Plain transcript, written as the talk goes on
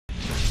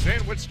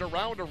Sandwiched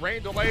around a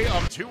rain delay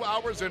of 2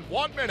 hours and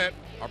 1 minute.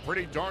 A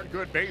pretty darn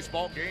good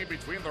baseball game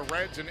between the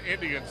Reds and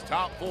Indians.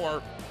 Top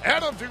four.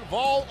 Adam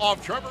Duvall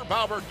off Trevor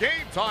Bauer.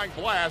 Game-tying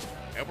blast.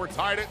 And we're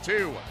tied at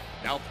 2.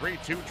 Now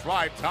 3-2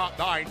 drive, top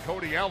 9,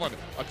 Cody Allen.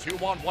 A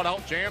 2-1,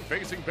 1-out jam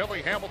facing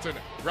Billy Hamilton.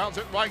 Grounds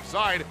it right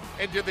side.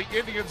 And did the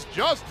Indians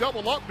just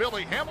double up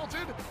Billy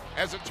Hamilton?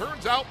 As it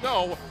turns out,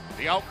 no.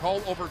 The out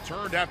call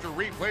overturned after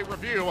replay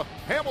review.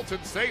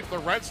 Hamilton safe, the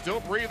Reds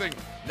still breathing.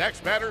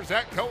 Next batter,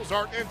 Zack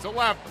Cozart into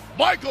left.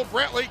 Michael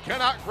Brantley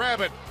cannot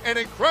grab it. And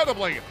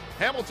incredibly,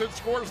 Hamilton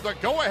scores the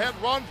go-ahead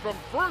run from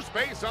first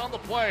base on the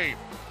play.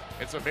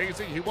 It's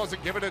amazing he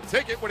wasn't given a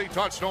ticket when he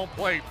touched home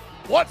plate.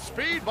 What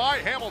speed by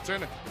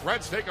Hamilton.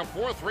 Reds take a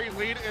 4-3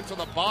 lead into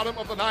the bottom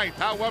of the ninth.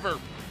 However,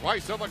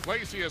 Raisel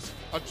Iglesias,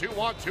 a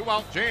 2-on,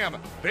 2-out jam,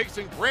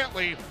 facing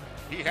Brantley.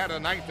 He had a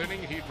ninth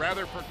inning he'd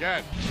rather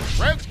forget.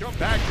 Reds come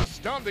back to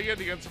stun the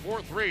Indians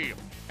 4-3.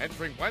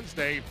 Entering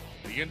Wednesday,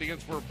 the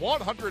Indians were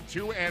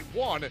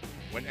 102-1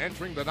 when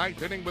entering the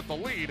ninth inning with the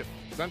lead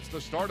since the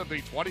start of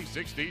the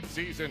 2016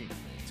 season.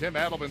 Tim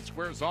Adelman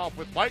squares off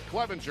with Mike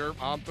Clevenger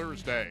on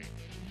Thursday.